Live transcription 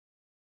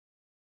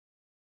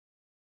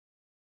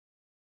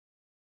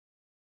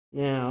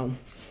Now,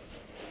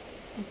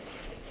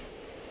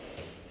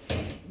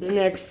 the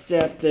next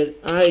step that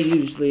I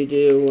usually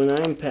do when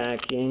I'm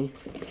packing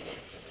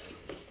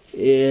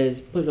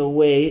is put a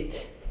weight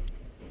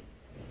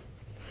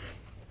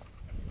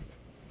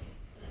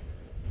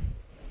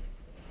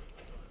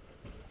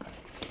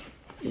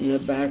in the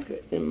back,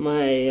 in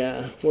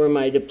my where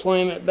my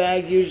deployment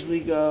bag usually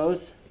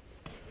goes,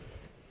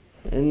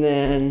 and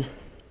then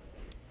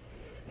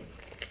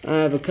I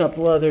have a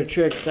couple other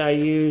tricks I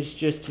use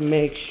just to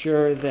make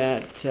sure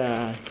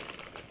that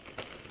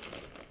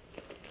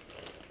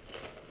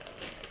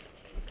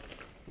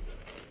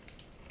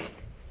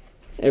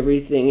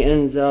everything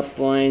ends up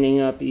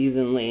lining up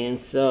evenly.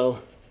 And so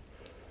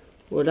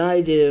what I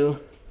do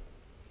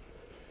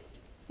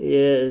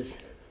is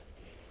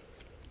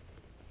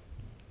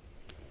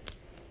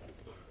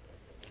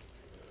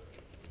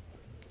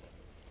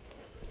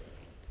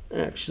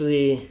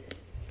actually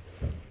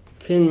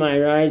pin my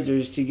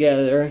risers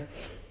together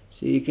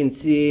so you can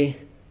see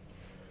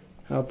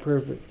how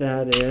perfect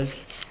that is.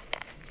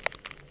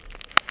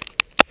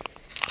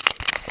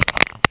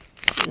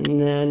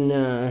 And then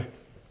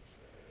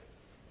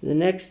the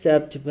next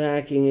step to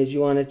packing is you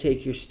want to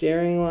take your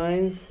steering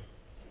lines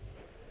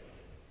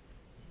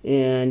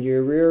and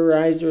your rear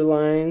riser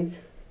lines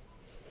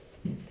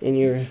and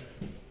your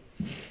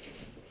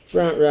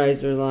front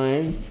riser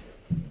lines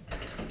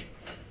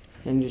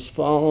and just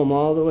follow them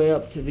all the way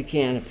up to the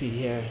canopy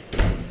here.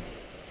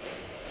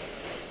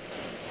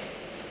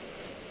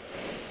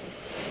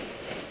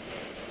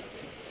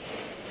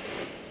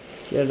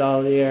 Get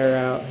all the air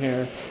out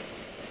here.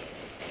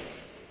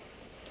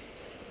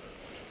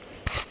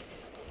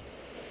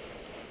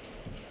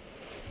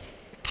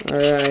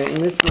 Alright, and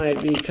this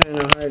might be kind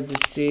of hard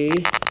to see,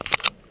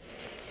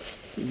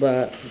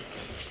 but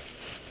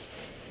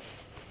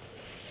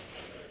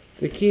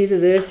the key to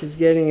this is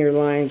getting your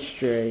line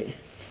straight.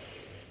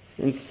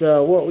 And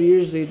so what we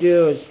usually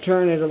do is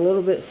turn it a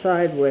little bit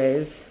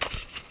sideways,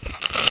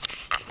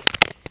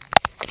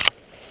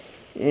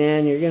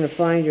 and you're going to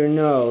find your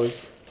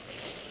nose.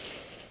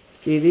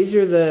 See, this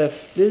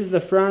is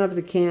the front of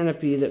the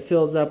canopy that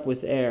fills up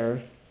with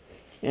air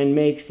and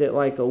makes it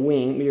like a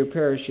wing, your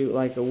parachute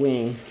like a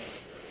wing.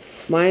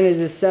 Mine is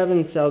a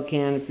 7-cell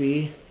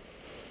canopy,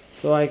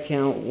 so I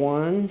count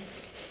 1,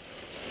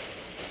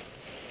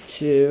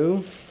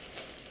 2,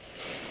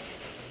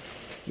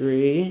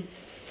 3,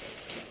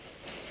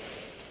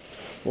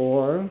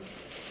 4,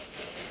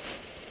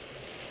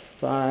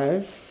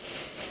 5,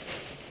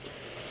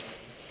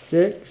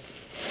 6,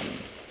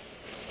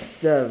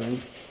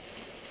 7.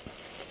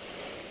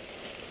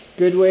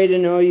 Good way to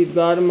know you've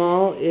got them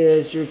all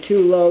is your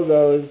 2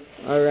 logos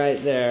are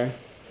right there.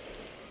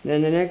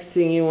 Then the next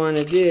thing you want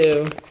to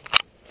do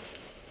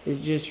is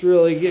just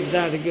really give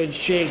that a good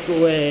shake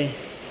away.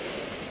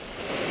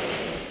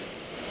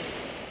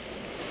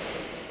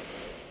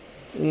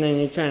 And then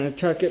you kind of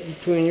tuck it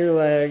between your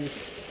legs.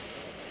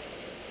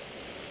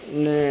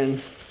 And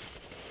then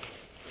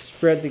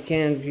spread the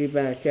canopy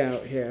back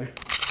out here.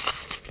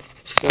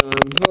 So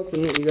I'm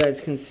hoping that you guys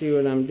can see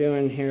what I'm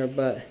doing here,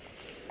 but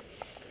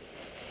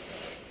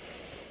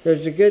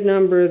there's a good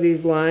number of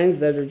these lines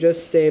that are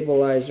just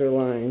stabilizer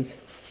lines.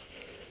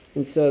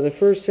 And so the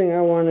first thing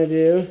I want to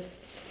do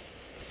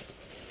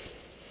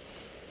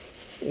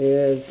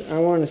is I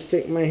want to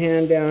stick my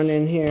hand down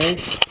in here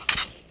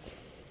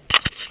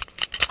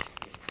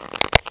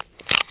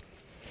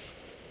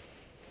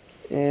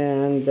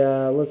and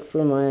look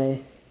for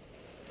my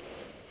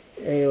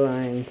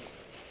A-lines.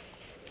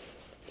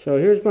 So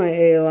here's my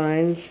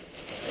A-lines,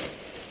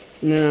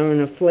 and then I'm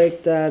going to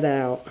flake that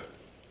out.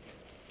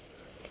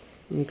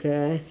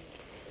 Okay,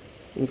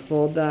 and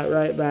fold that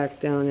right back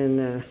down in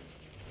there.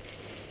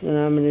 Then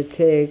I'm going to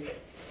take,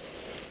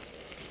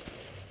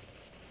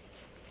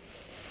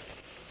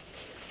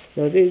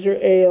 so these are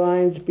A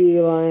lines,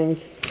 B lines,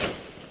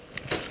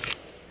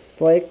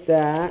 flake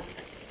that.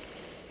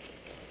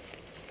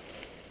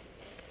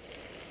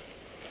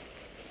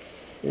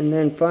 And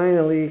then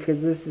finally,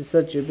 because this is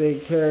such a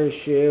big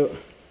parachute,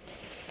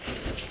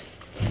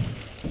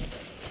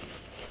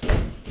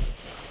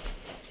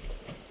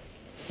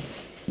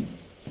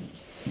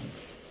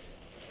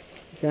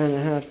 kind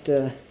of have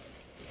to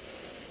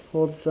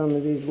hold some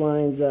of these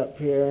lines up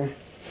here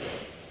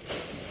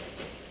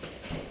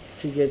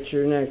to get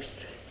your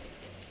next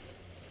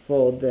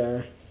fold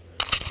there.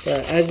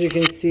 But as you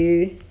can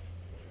see,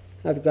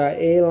 I've got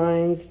A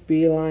lines,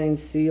 B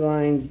lines, C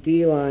lines,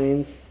 D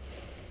lines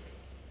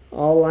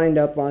all lined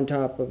up on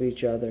top of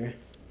each other.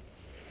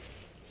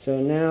 So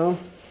now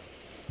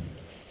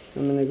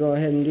I'm going to go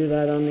ahead and do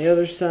that on the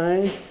other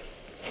side.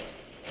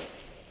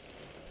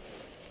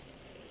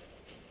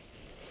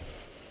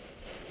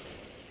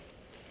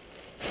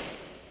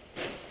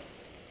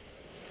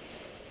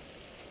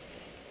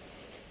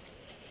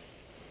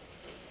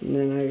 And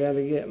then I got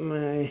to get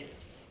my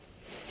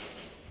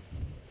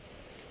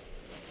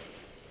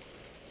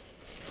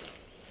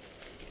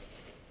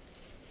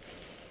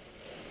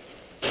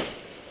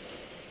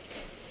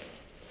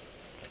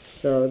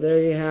so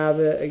there you have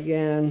it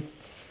again.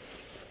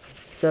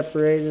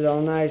 separated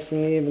all nice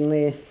and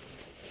evenly.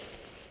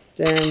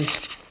 Then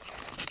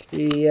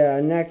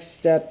the next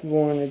step you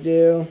want to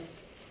do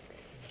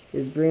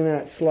is bring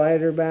that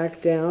slider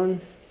back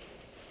down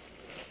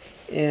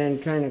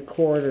and kind of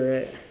quarter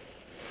it.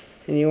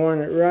 And you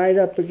want it right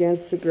up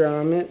against the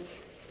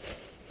grommets.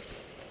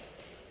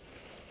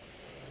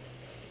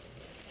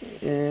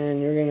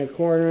 And you're going to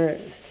quarter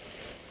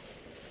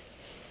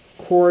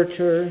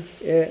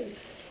it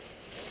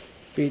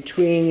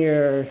between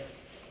your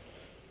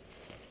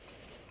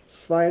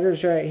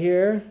sliders right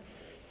here,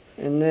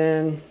 and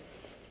then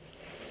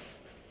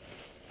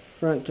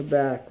front to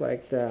back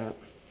like that.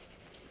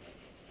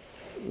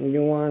 And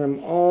you want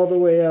them all the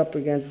way up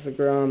against the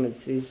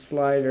grommets, these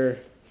slider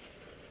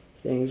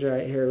things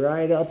right here,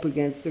 right up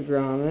against the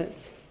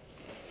grommets.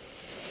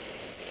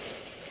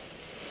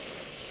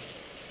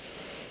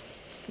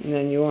 And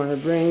then you want to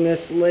bring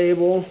this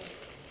label,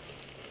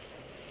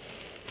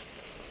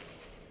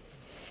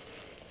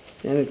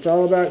 and it's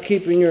all about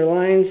keeping your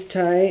lines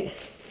tight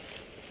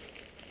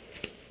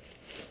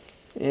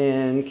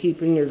and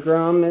keeping your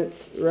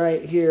grommets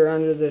right here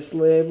under this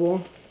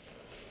label.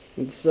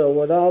 And so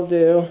what I'll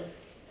do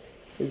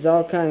is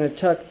I'll kind of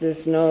tuck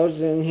this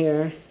nose in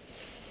here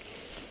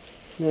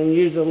and then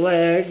use a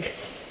leg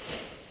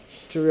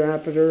just to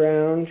wrap it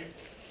around.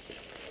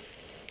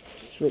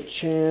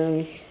 Switch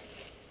hands.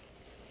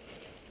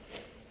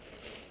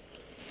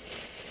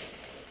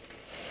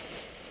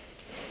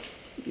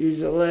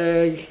 Use a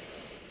leg,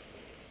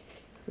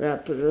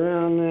 wrap it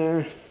around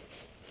there.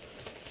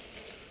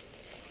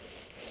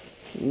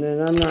 And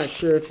then I'm not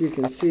sure if you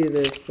can see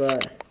this,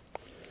 but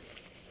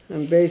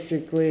I'm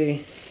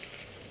basically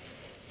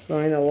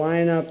going to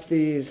line up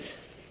these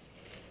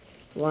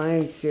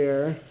lines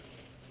here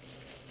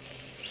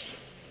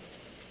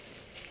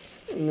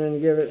and then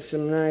give it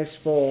some nice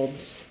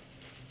folds.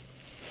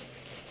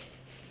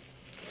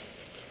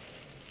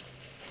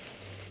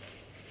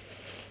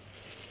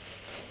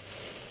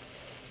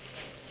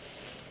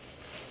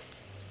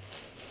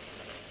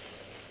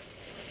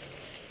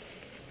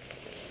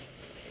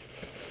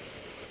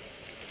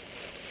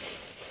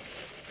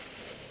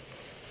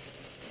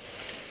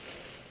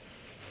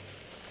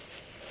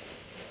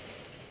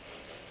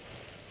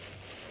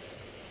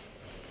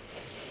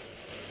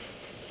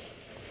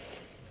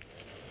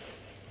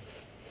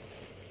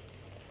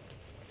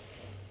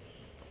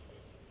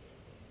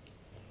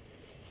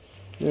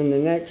 And the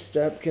next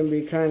step can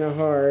be kind of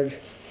hard,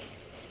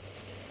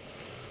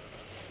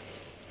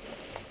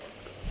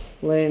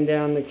 laying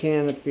down the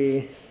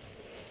canopy,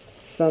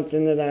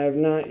 something that I have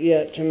not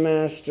yet to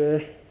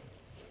master.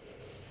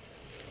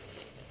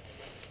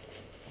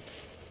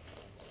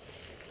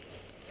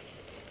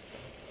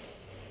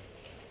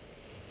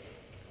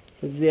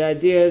 Because the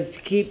idea is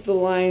to keep the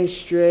line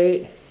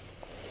straight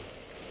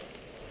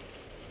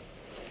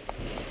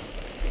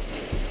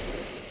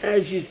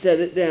as you set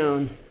it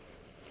down.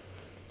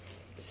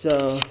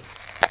 So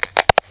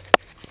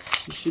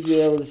you should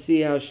be able to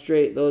see how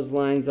straight those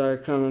lines are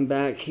coming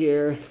back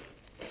here.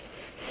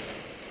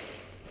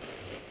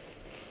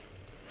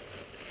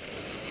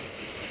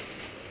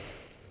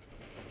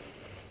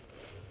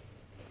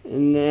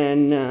 And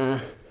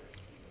then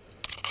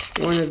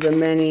one of the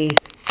many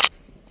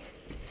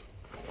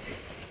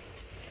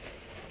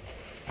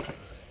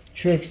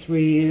tricks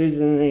we use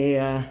in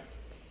the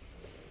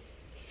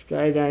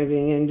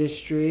skydiving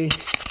industry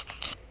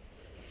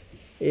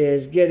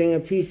is getting a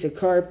piece of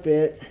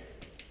carpet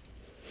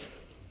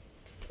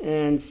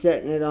and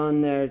setting it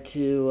on there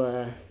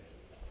to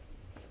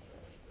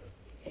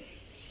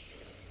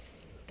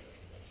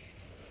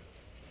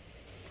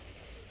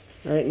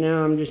right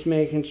now I'm just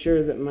making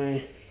sure that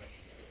my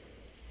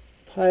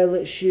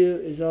pilot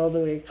chute is all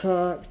the way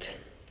cocked.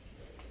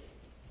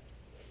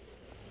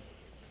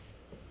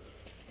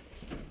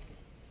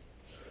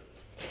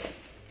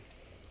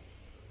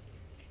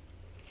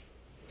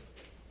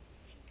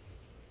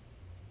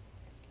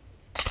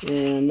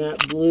 And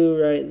that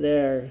blue right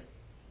there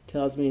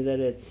tells me that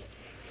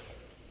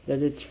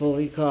it's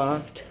fully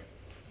cocked.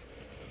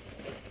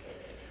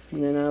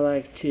 And then I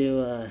like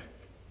to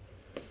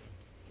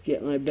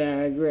get my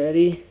bag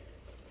ready.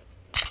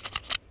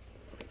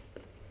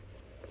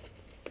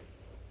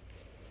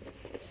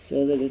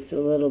 So that it's a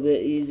little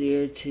bit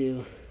easier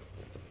to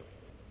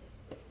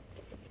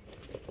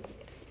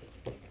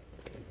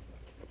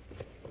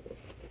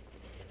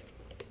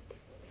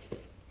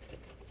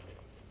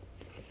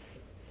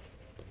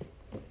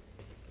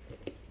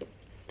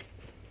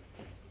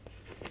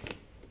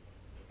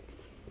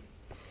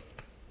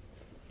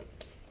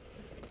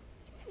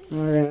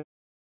Alright,